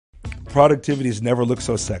Productivity has never looked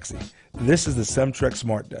so sexy. This is the CENTREX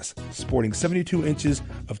Smart Desk, sporting 72 inches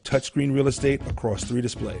of touchscreen real estate across 3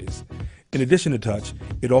 displays. In addition to touch,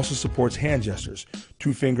 it also supports hand gestures,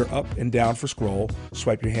 2-finger up and down for scroll,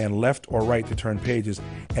 swipe your hand left or right to turn pages,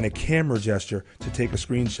 and a camera gesture to take a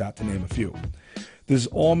screenshot, to name a few. This is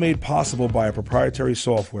all made possible by a proprietary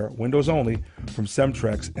software, Windows only, from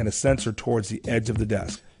CENTREX and a sensor towards the edge of the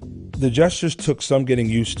desk. The gestures took some getting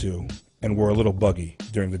used to and were a little buggy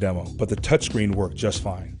during the demo, but the touchscreen worked just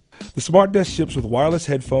fine. The Smart Desk ships with wireless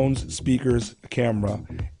headphones, speakers, a camera,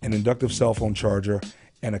 an inductive cell phone charger,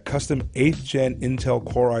 and a custom 8th Gen Intel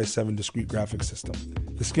Core i7 discrete graphics system.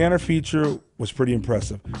 The scanner feature was pretty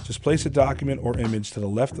impressive. Just place a document or image to the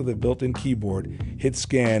left of the built-in keyboard, hit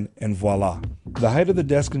scan, and voila. The height of the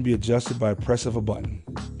desk can be adjusted by a press of a button.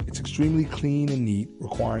 It's extremely clean and neat,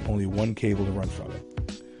 requiring only one cable to run from it.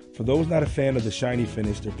 For those not a fan of the shiny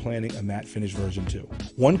finish, they're planning a matte finish version too.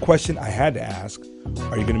 One question I had to ask,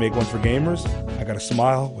 are you going to make one for gamers? I got a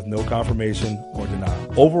smile with no confirmation or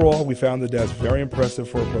denial. Overall, we found the desk very impressive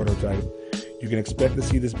for a prototype. You can expect to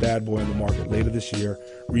see this bad boy in the market later this year,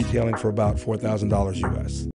 retailing for about $4,000 US.